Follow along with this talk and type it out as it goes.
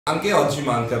Anche oggi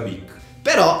manca Bic.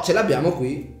 Però ce l'abbiamo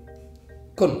qui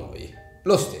con noi.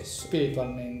 Lo stesso.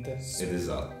 Spiritualmente. Ed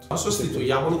esatto. Ma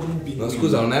sostituiamolo con un pinguino. No,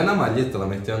 scusa, non è una maglietta, la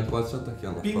mettiamo qua, ci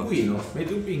attacchiamo. Pinguino,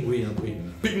 metti un pinguino qui.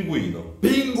 Pinguino.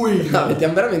 Pinguino! No,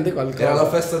 mettiamo veramente qualcosa. Era la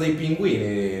festa dei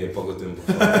pinguini poco tempo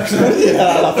fa.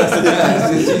 Era la festa dei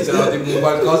pinguini. Sì, c'era tipo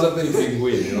qualcosa per i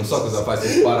pinguini. Non so cosa fai se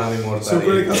sparano i mortali. Sono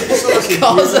quelle cose che sono sentite.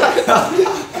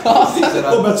 Cosa?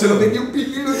 Oh, ma ce lo vedi un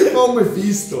pinguino tipo un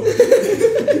Mefisto.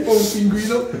 Tipo un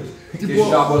pinguino. Tipo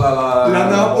sciabola la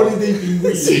Napoli dei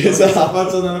pinguini. Sì, no? esatto. Si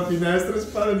affaccia dalla finestra e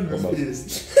spara di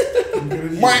Mefisto.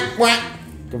 Incredibile.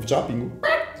 Come facciamo pingu?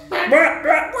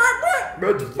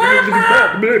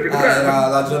 Era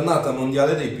la giornata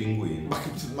mondiale dei pinguini.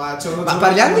 Ma c'è una Ma giornata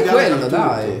parliamo di mondiale quello, per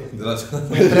dai. Della giornata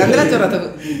Prende la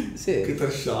giornata. Sì. Che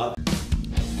trashata.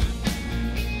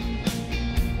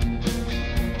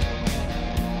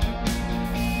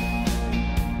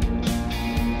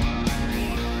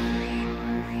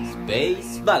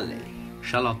 Space Valley,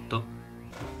 Salotto.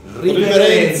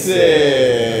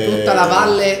 riverenze. Tutta la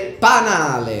valle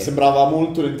panale. Sembrava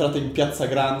molto l'entrata in Piazza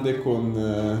Grande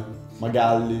con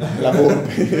Magalli, la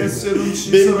Volpe. E se non ci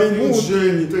sarà più Benvenuti.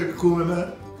 gente come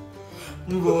me,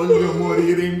 voglio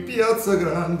morire in Piazza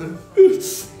Grande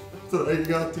tra i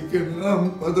gatti che non hanno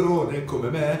un padrone come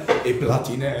me e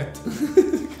Platinette.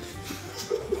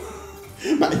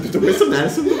 Ma in tutto questo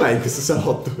Nelson dov'è in questo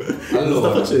salotto? Allora. Lo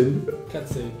sta facendo?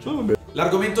 Cazzeggio.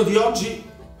 L'argomento di oggi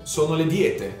sono le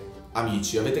diete,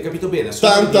 amici, avete capito bene?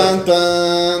 Sono Tan le tan diete.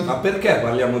 tan. Ma perché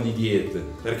parliamo di diete?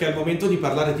 Perché è il momento di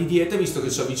parlare di diete, visto che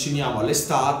ci avviciniamo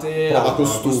all'estate, Prova alla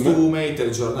costume. i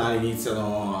telegiornali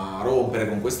iniziano a rompere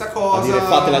con questa cosa. A dire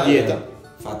fate la dieta.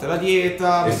 Fate la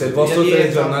dieta. E se il mettete vostro la dieta.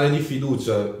 telegiornale di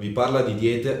fiducia vi parla di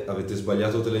diete, avete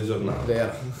sbagliato telegiornale.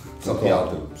 Vero.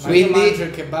 Sappiatelo. Ma Quindi- io mangio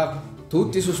il kebab.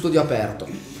 Tutti su studio aperto.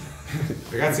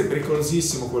 Ragazzi, è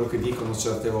pericolosissimo quello che dicono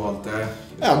certe volte.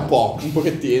 Un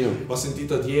pochettino. Ho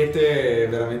sentito diete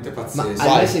veramente Ma pazzesche. hai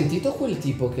mai sentito quel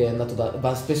tipo che è andato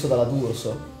va spesso dalla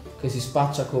D'Urso? Che si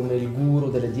spaccia come il guru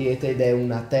delle diete ed è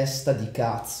una testa di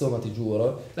cazzo, ma ti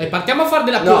giuro. Dai, partiamo a fare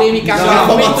della No, polemica. no,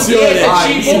 sull'argomento diffamazione. dieta,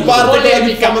 Vai, cibo, si parte con la polemica.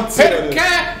 diffamazione. Perché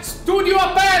studio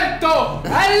aperto è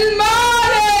il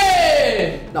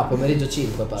male! No, pomeriggio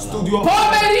 5 parla. Studio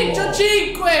Pomeriggio aperto.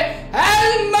 5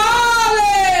 è il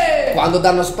male! Quando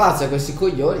danno spazio a questi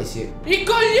coglioni, sì. I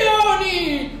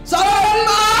coglioni sono il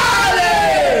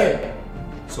male!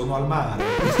 Sono al mare.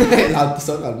 L'altro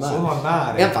sono al mare. Sono al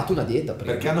mare. E hanno fatto una dieta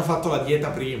prima. Perché hanno fatto la dieta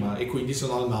prima e quindi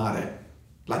sono al mare.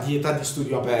 La dieta di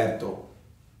studio aperto.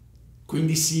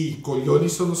 Quindi sì, i coglioni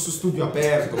sono su studio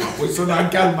aperto, ma poi sono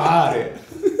anche al mare.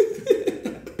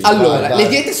 Allora, Dai. le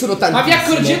diete sono tantissime. Ma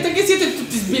vi accorgete che siete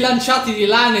tutti sbilanciati di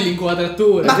là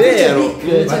nell'inquadratura? Ma È vero. qui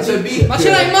c'è Bic, Ma c'è Bic. Bic. Ma ce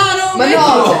l'hai in mano? Ma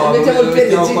no, mettiamo il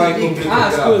mettiamo PNG qua in di Bic. computer.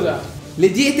 Ah, scusa. Le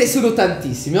diete sono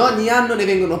tantissime, ogni anno ne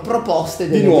vengono proposte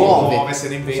delle nuovo. Nuove se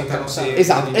ne inventano sempre.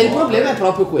 Esatto, di e il nuove. problema è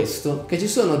proprio questo, che ci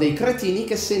sono dei cretini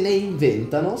che se ne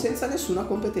inventano senza nessuna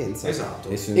competenza. Esatto.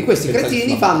 E questi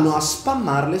cretini vanno a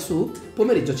spammarle su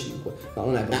pomeriggio 5. No,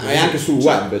 non è proprio. E anche sul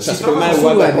web, cioè si secondo me il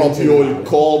trovano web sul è web in proprio il generale.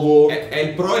 covo. È il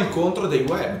pro e il contro dei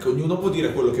web, che ognuno può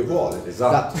dire quello che vuole.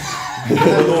 Esatto.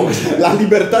 La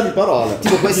libertà di parola.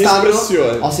 Tipo di quest'anno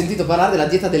espressione. ho sentito parlare della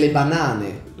dieta delle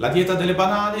banane. La dieta delle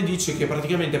banane dice che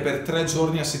praticamente per 3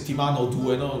 giorni a settimana o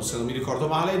 2, no, se non mi ricordo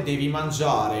male, devi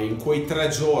mangiare in quei 3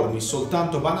 giorni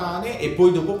soltanto banane e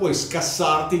poi dopo puoi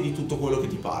scassarti di tutto quello che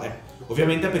ti pare.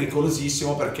 Ovviamente è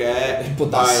pericolosissimo perché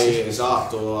potassio.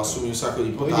 esatto, assumi un sacco di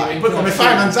Poi potassio. diventi Poi come una fai a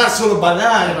scimmia. mangiare solo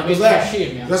banane? Ma Diventi cos'è? una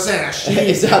scimmia. Cos'è una scimmia?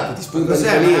 Esatto, ti spunta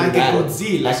Cos'è? di Ma lì. anche Bello.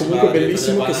 Godzilla È si comunque fa la dieta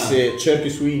bellissimo delle che banane. se cerchi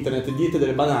su internet diete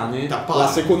delle banane, T'appare, la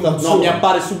seconda no, funziona. mi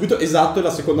appare subito esatto, e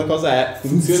la seconda cosa è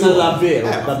funziona davvero,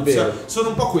 Ma davvero. funziona. Sono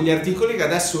un po' quegli articoli che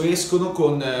adesso escono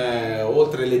con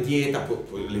oltre le diete,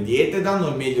 le diete danno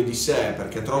il meglio di sé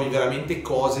perché trovi veramente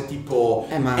cose tipo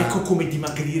Ma- ecco come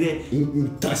dimagrire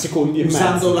In 3 secondi e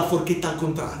usando mezzo. la forchetta al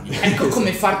contrario. Ecco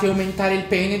come farti aumentare il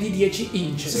pene di 10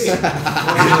 inches.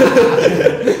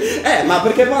 Ma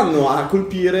perché vanno a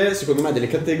colpire, secondo me, delle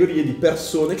categorie di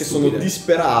persone che sono Stupide.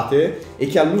 disperate e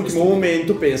che all'ultimo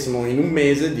momento pensano in un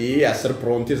mese di essere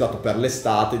pronti, esatto, per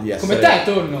l'estate, di essere... Come te,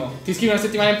 Tonno. Ti iscrivi una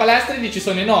settimana in palestra e dici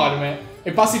sono enorme.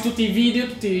 E passi tutti i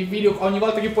video ogni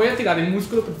volta che puoi a tirare il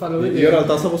muscolo per farlo vedere. Io in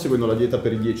realtà stavo seguendo la dieta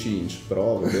per i 10 inch,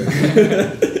 però va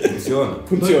bene. Funziona.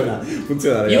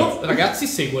 funziona ragazzi. Io, ragazzi,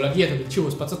 seguo la dieta del cibo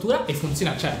spazzatura e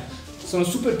funziona. Cioè, sono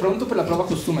super pronto per la prova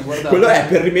costume, guardate. Quello è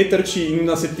per rimetterci in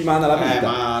una settimana la vita.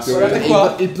 Ma Più o guardate meno.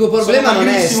 qua. Il tuo problema Sono non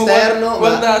è magrissimo, esterno,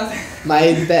 guardate. ma è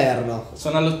interno.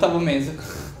 Sono all'8º mese.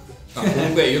 No,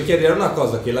 comunque io chiederei una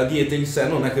cosa, che la dieta in sé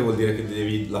non è che vuol dire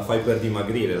che la fai per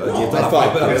dimagrire, la dieta la fai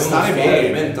per avere uno stare stile bene.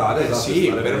 alimentare, esatto, Sì,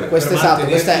 stare per- bene. Questo esatto,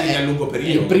 questo mantenerti è nel lungo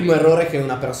periodo. il primo errore che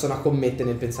una persona commette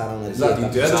nel pensare a una dieta. Esatto, in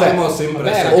teoria Cioè, dovremmo sempre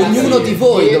vabbè, essere ragazzi, ognuno di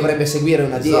voi dieta- dovrebbe seguire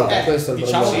una dieta, Esatto. questo è il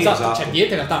Diciamo, problema. Sì, esatto. cioè dieta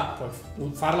in realtà puoi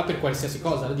farla per qualsiasi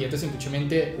cosa, la dieta è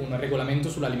semplicemente un regolamento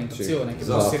sull'alimentazione che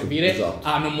può esatto, servire esatto.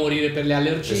 a non morire per le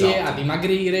allergie, Esatto. a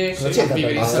dimagrire, Cosa a c'è da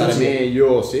vivere in A stare salute.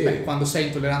 meglio, sì. Beh, quando sei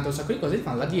intollerante a un sacco di cose ti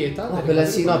fanno la dieta. No, devi quella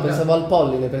fare sì, no, quella. pensavo al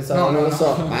polline, pensavo, No, non no, lo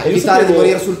so. no. Ma io Evitare di sapevo-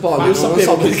 morire sul polline, Io non lo sapevo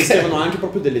so che perché. esistevano anche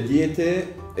proprio delle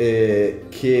diete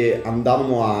che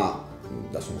andavano a,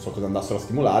 adesso non so cosa andassero a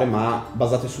stimolare, ma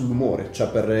basate sull'umore, cioè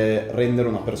per rendere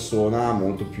una persona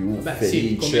molto più Beh,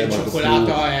 sì, come felice, il molto cioccolato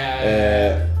più,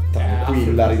 è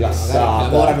tranquilla, Magari rilassata.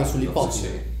 lavorano sull'ipotesi,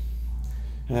 Sì.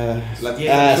 Eh, La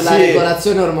dieta sulla sì,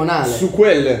 regolazione ormonale. su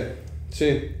quelle, sì.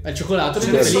 il cioccolato Ce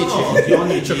rende ne sono felice. di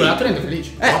ogni Il cioccolato tipo. rende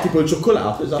felice. Tipo il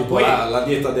cioccolato, esatto. Tipo la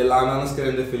dieta dell'ananas che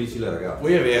rende felici le ragazze.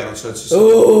 Poi è vero, cioè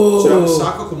Oh! c'è un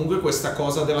sacco comunque questa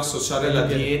cosa dell'associare la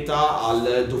dieta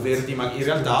al dover dimagrire. In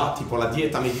realtà, tipo la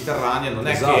dieta mediterranea non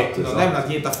è Esatto, non è esatto. una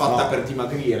dieta fatta No. per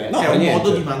dimagrire, No, è per un niente.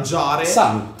 modo di mangiare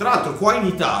Sano. Tra l'altro, qua in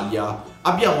Italia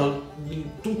abbiamo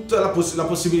tutta la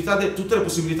possibilità tutte le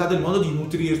possibilità del mondo di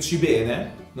nutrirci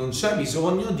bene. Non c'è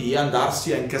bisogno di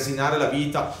andarsi a incasinare la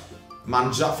vita.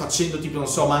 Facendo tipo, non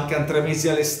so, mancano 3 mesi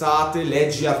all'estate,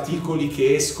 leggi articoli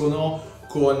che escono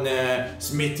con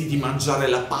smetti di mangiare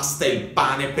la pasta e il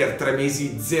pane per 3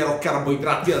 mesi, 0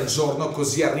 carboidrati al giorno,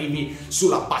 così arrivi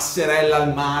sulla passerella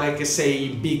al mare che sei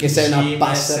big Che sei una gym,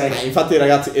 passerella. Infatti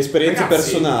ragazzi, esperienza Ragazzi,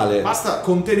 personale. Basta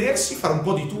contenersi, fare un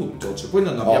po' di tutto, cioè poi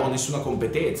non abbiamo nessuna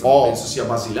competenza, Oh. penso sia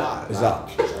basilare. dai.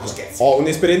 Esatto. Non scherzo. Ho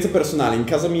un'esperienza personale in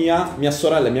casa mia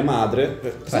sorella e mia madre.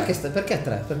 Perché 3?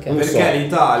 Perché? Non so. Perché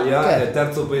l'Italia Perché? è il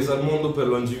terzo paese al mondo per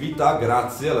longevità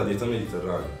grazie alla dieta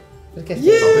mediterranea. Perché?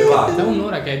 Sapevate? È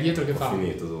un'ora che è dietro che Ho fa.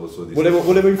 finito dopo il suo discorso.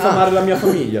 Volevo infamare la mia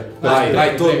famiglia. Vai,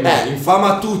 vai, torna.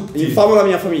 Infama tutti. Infamo la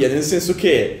mia famiglia, nel senso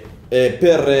che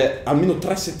per almeno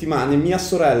 3 settimane mia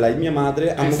sorella e mia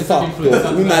madre hanno sei stato fatto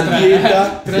influenzato una da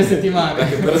dieta. 3 settimane.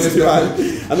 Per settimane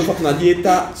hanno fatto una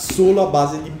dieta solo a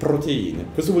base di proteine.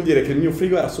 Questo vuol dire che il mio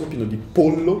frigo era solo pieno di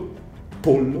pollo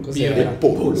Cos'era? e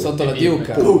pollo. Sotto la E birbe.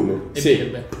 diuca. Pollo. E Sì.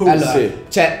 birbe. Allora, Sì.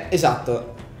 cioè,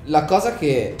 esatto, la cosa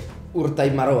che urta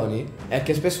i maroni è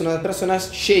che spesso una persona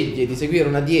sceglie di seguire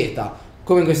una dieta,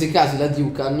 come in questi casi la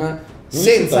Dukan, Non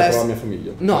senza insultare però ess- la mia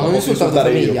famiglia. No, non posso insulta la tua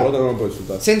insultare io, famiglia. però non puoi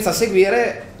insultare. senza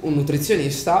seguire un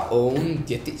nutrizionista o un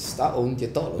dietista o un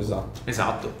dietologo.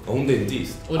 Esatto. Ho un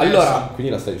dentista. O Allora, adesso,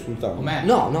 Quindi la stai insultando. o me.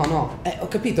 No, ho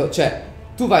capito, cioè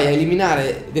tu vai a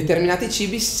eliminare determinati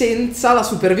cibi senza la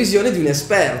supervisione di un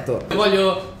esperto.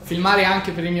 Voglio filmare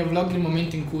anche per il mio vlog il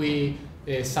momento in cui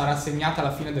sarà segnata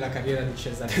la fine della carriera di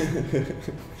Cesare.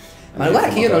 Ma guarda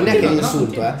che io non è che No, no,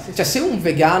 insulto, no, sì. Cioè, se un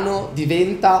vegano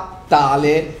diventa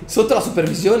tale sotto la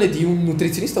supervisione di un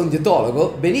nutrizionista o un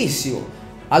dietologo, benissimo.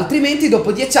 Altrimenti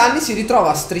dopo 10 anni si ritrova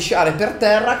a strisciare per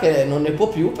terra che non ne può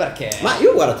più perché Ma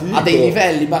io guarda, ti dico, ha dei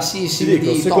livelli ti bassissimi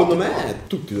dico, di secondo tossico. me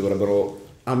tutti dovrebbero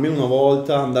almeno una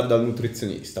volta andare dal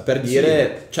nutrizionista per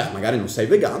dire, cioè magari non sei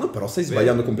vegano, però stai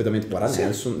sbagliando completamente. Guarda,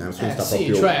 Nelson sta sì,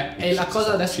 proprio. cioè è la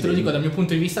cosa, adesso te lo dico dal mio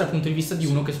punto di vista, dal punto di vista di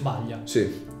uno che sbaglia.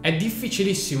 Sì. È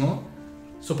difficilissimo,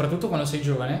 soprattutto quando sei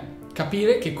giovane,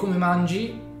 capire che come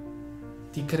mangi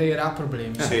ti creerà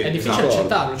problemi. Sì, è difficile esatto.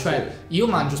 accettarlo, cioè io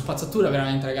mangio spazzatura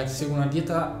veramente, ragazzi, seguo una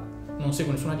dieta, non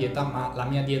seguo nessuna dieta, ma la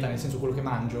mia dieta, nel senso quello che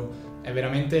mangio, è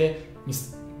veramente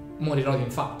morirò di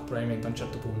infarto probabilmente a un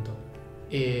certo punto.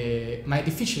 Ma è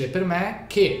difficile per me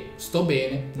che sto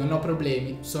bene, non ho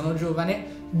problemi, sono giovane,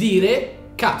 dire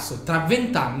cazzo, tra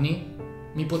 20 anni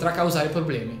mi potrà causare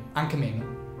problemi, anche meno.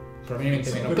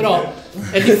 Probabilmente meno, però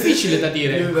è difficile da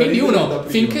dire. Quindi uno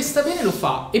finché sta bene lo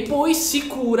fa e poi si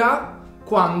cura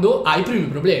quando ha i primi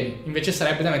problemi. Invece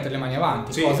sarebbe da mettere le mani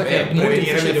avanti, Sì, cosa che è molto prevenire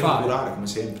difficile meglio che fare. curare, come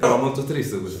sempre. Però molto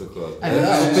triste questa cosa.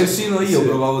 no, Persino io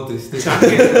provavo tristezza.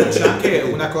 C'è anche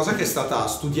una cosa che è stata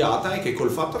studiata, è che col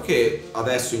fatto che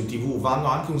adesso in TV vanno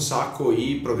anche un sacco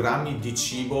i programmi di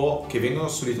cibo che vengono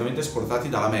solitamente esportati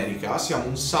dall'America, siamo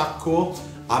un sacco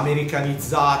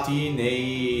americanizzati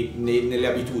nelle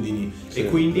abitudini, e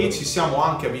quindi ci siamo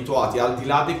anche abituati, al di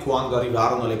là di quando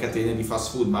arrivarono le catene di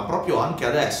fast food, ma proprio anche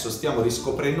adesso stiamo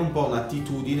riscoprendo un po'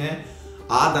 un'attitudine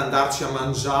ad andarci a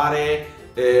mangiare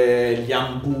gli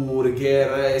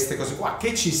hamburger e queste cose qua,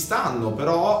 che ci stanno,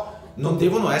 però non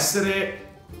devono essere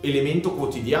elemento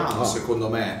quotidiano, secondo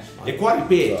me. E qua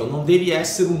ripeto, non devi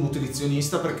essere un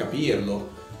nutrizionista per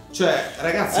capirlo. Cioè,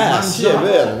 ragazzi, sì, è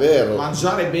vero, è vero.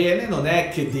 mangiare bene non è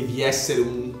che devi essere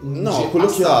un No, quello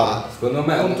chiaro. Secondo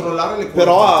me controllare le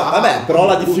Però, quantità, vabbè, però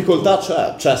la tutto. difficoltà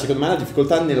c'è. Cioè, secondo me la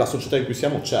difficoltà nella società in cui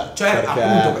siamo c'è. Cioè, perché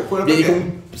appunto, per quello vieni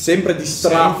perché sempre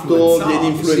distratto, sei vieni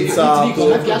influenzato, influenzato. Ti dico,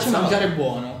 a me piace Esatto. mangiare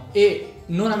buono e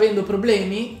non avendo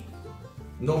problemi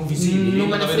non visibili. non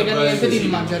me ne avendo frega problemi niente di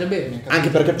visibili. mangiare bene. capito? Anche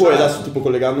perché poi Cioè, adesso, tipo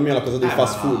collegandomi alla cosa dei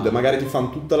fast ma no. food, magari ti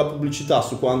fanno tutta la pubblicità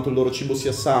su quanto il loro cibo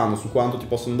sia sano, su quanto ti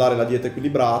possono dare la dieta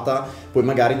equilibrata, poi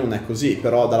magari non è così,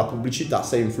 però dalla pubblicità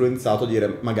sei influenzato a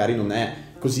dire magari non è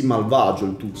così malvagio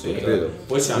il tutto, Sì, credo.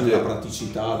 poi c'è anche Quindi- la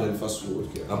praticità del fast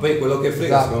food. Che... Ma poi quello che frega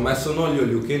Esatto. secondo me sono gli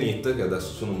all you can eat, che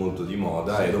adesso sono molto di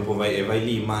moda, e dopo vai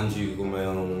lì, mangi come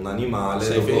un animale,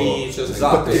 Sei dopo... felice, sei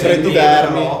esatto, ti sei prendi libero,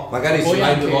 vermi. no? Magari Poi ci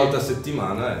vai 2 anche volte a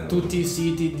settimana. Tutti i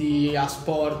siti di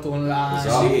asport online,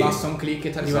 Esatto. sì, basta un click e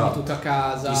ti arrivano Esatto. tutto a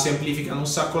casa. ti semplificano un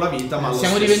sacco la vita, ma allo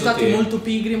Siamo stesso diventati tempo- molto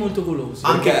pigri e molto golosi.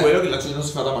 anche Perché- quello che la gente non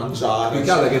si fa da mangiare. Più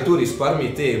che altro è che tu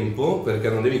risparmi tempo perché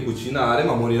non devi cucinare,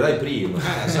 ma morirai prima.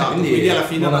 Esatto, quindi alla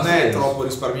fine non ha è senso. troppo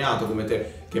risparmiato come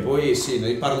te. Che poi sì,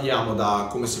 noi parliamo da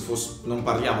come se fosse. Non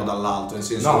parliamo dall'alto, nel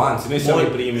senso. No, anzi, noi siamo i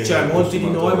primi Cioè, molti di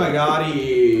noi consumatori.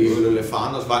 magari le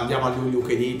fanno, andiamo agli all you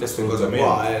can eat, queste cose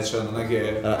qua, cioè non è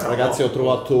che. Ragazzi, ho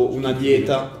trovato una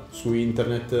dieta su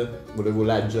internet, volevo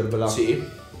leggervela. Sì.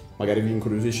 Magari vi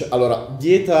incuriosisce. Allora,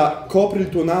 dieta copri il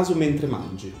tuo naso mentre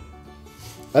mangi.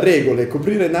 Regole: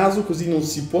 coprire il naso così non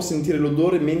si può sentire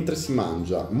l'odore mentre si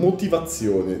mangia.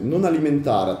 Motivazione: non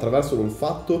alimentare attraverso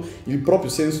l'olfatto il proprio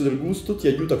senso del gusto ti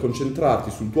aiuta a concentrarti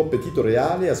sul tuo appetito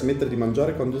reale e a smettere di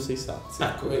mangiare quando sei sazio.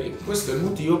 Ecco, vedi, questo è il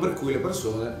motivo per cui le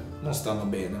persone non stanno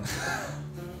bene.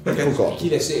 Perché Concordo. chi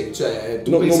le segue? Cioè, tu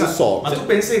Non pensa, so. ma tu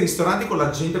pensi ai ristoranti con la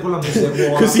gente con la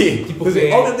museruola Così, tipo così.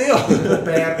 che Oh mio Dio!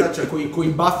 coperta, cioè coi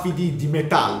baffi di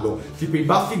metallo, tipo i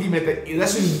baffi di metallo,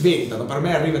 adesso li inventano, per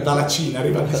me arriva dalla Cina,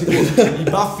 arriva di sicuro, i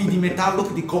baffi di metallo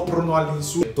che ti coprono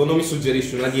all'insù. Tu non mi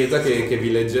suggerisci una dieta che vi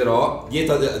leggerò,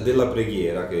 dieta della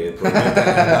preghiera, che probabilmente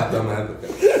è adatta a me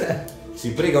perché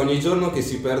si prega ogni giorno che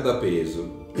si perda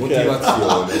peso.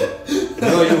 Motivazione: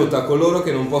 Dio aiuta coloro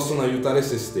che non possono aiutare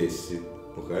se stessi.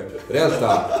 Ok?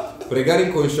 Realtà: pregare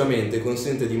inconsciamente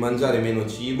consente di mangiare meno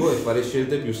cibo e fare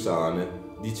scelte più sane,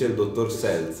 dice il dottor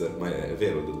Seltzer. Ma è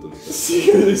vero il dottor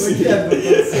Seltzer?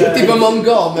 Sì. Tipo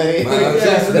Montgomery Ma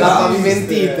c'è della scala-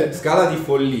 pavimentite. Scala di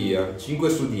follia 5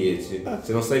 su 10.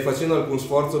 Se non stai facendo alcun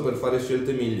sforzo per fare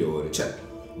scelte migliori, Cioè,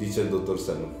 dice il dottor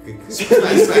Seltzer. Che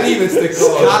aspetta, scrive ste cose?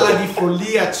 scala di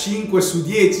follia 5 su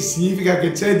 10 significa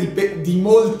che c'è di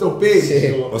molto peggio.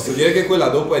 Sì. Posso dire che quella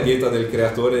dopo è dieta del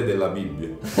creatore della Bibbia.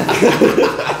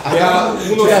 Che ha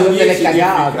uno Cioè, su delle 10 di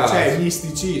cagate. efficacia. Cioè,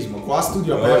 misticismo, qua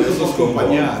studio No, aperto io sono per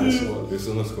accompagnare. sconvolto. Io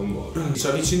sono sconvolto. Ci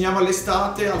avviciniamo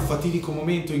all'estate, al fatidico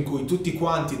momento in cui tutti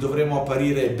quanti dovremo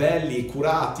apparire belli,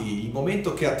 curati, il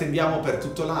momento che attendiamo per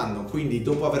tutto l'anno. Quindi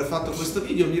dopo aver fatto questo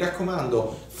video mi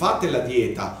raccomando, fate la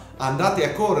dieta, andate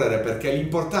a correre perché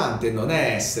l'importante non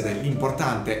è essere,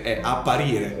 l'importante è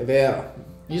apparire. È vero.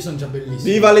 Io sono già bellissimo.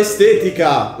 Viva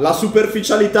l'estetica, la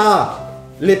superficialità,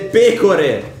 le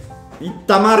pecore, i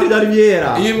tamarri da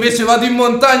riviera. Io invece vado in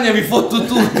montagna e vi fotto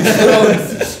tutti.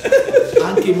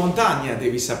 Anche in montagna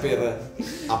devi saper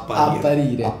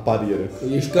apparire. Apparire. Con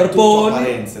gli Tutto scarponi.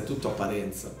 apparenza, è tutto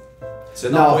apparenza. Se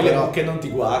no, No, poi le però- mucche non ti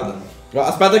guardano.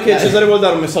 Aspetta che Cesare vuol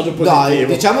dare un messaggio positivo. Dai,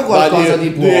 diciamo qualcosa di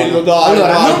buono. Dillo, dai,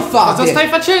 Allora, dai. non fate. Cosa stai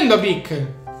facendo, Bic?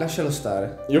 Lascialo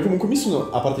stare. Io comunque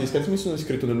a parte gli scherzi, mi sono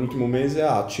iscritto nell'ultimo mese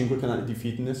a 5 canali di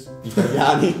fitness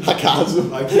italiani a caso.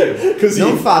 Anch'io. Così.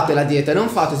 Non fate la dieta, non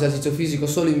fate esercizio fisico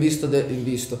solo in vista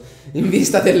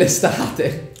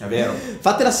dell'estate. È vero.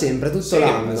 Fatela sempre, tutto Sempre,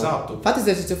 l'anno. esatto. Fate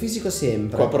esercizio fisico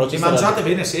sempre. Qua però ci E sarà- mangiate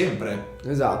bene sempre.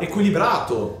 Esatto.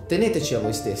 Equilibrato. Teneteci a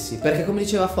voi stessi, perché come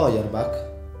diceva Feuerbach,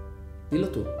 dillo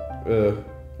tu. un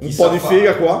Chissà po' di fare.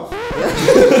 figa qua.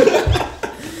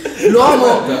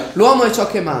 L'uomo è ciò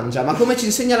che mangia, ma come ci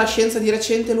insegna la scienza di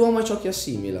recente, l'uomo è ciò che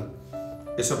assimila.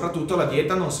 E soprattutto la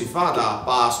dieta non si fa da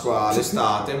Pasqua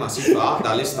all'estate, ma si fa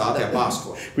dall'estate a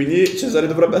Pasqua. Quindi Cesare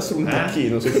dovrebbe essere un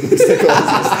tacchino, secondo queste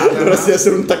cose. Dovresti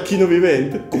essere un tacchino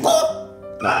vivente.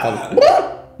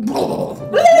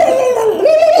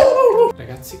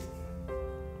 Ragazzi,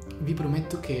 vi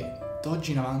prometto che da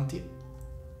oggi in avanti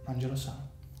mangerò sano.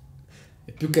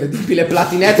 È più credibile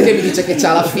Platinet che mi dice che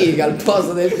c'ha la figa al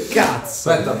posto del cazzo.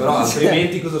 Aspetta, però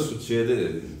altrimenti cosa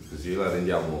succede? Così la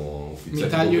rendiamo ufficiale. Mi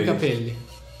taglio i capelli.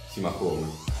 Sì, ma come?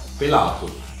 Pelato.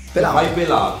 Pelato. Fai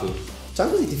pelato. Cioè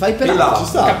così ti fai pelato. Pelato. Ci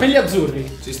sta. Capelli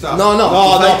azzurri. Ci sta. No, No, ti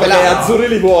fai no, perché pelato. azzurri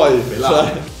li vuoi. Pelato.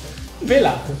 Cioè,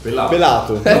 Pelato.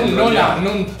 Pelato.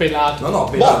 Non pelato. No,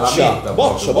 pelato.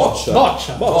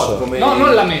 Boccia. Come... No,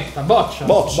 non la metta, boccia.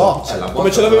 la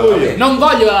Come ce l'avevo io. Non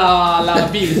voglio la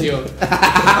Bilsio.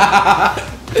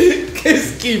 Che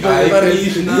schifo che fare.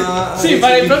 Krishna. Sì,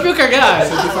 farei proprio cagare.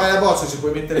 Se ti fai la boccia ci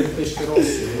puoi mettere il pesce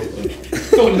rosso.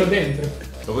 Tonno dentro.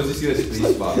 Come si respira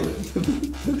in spalle?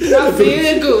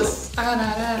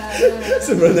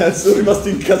 Sembra Nelson rimasto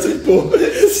in casa tipo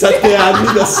 7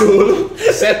 anni da solo.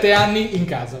 7 anni in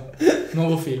casa.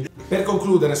 Nuovo film. Per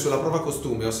concludere sulla prova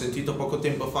costume, ho sentito poco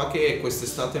tempo fa che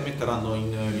quest'estate metteranno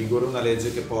in vigore una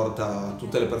legge che porta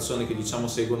tutte le persone che diciamo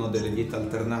seguono delle diete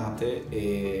alternate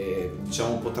e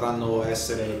diciamo potranno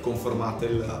essere conformate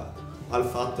al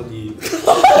fatto di...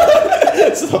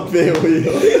 Sapevo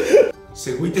io.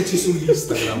 Seguiteci su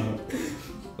Instagram.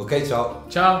 Ok, ciao.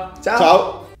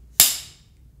 Ciao.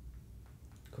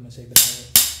 Come sei bravo.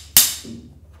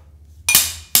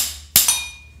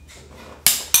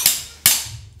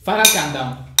 Final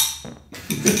countdown.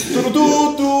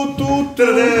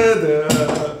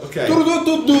 Ok.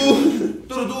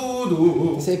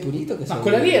 Ti sei pulito? Che Ma sei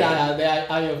quella lì era The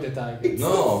Eye of the Tiger.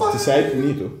 No. Ti sei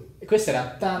punito? E questa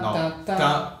era ta No. ta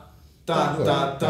ta. Ta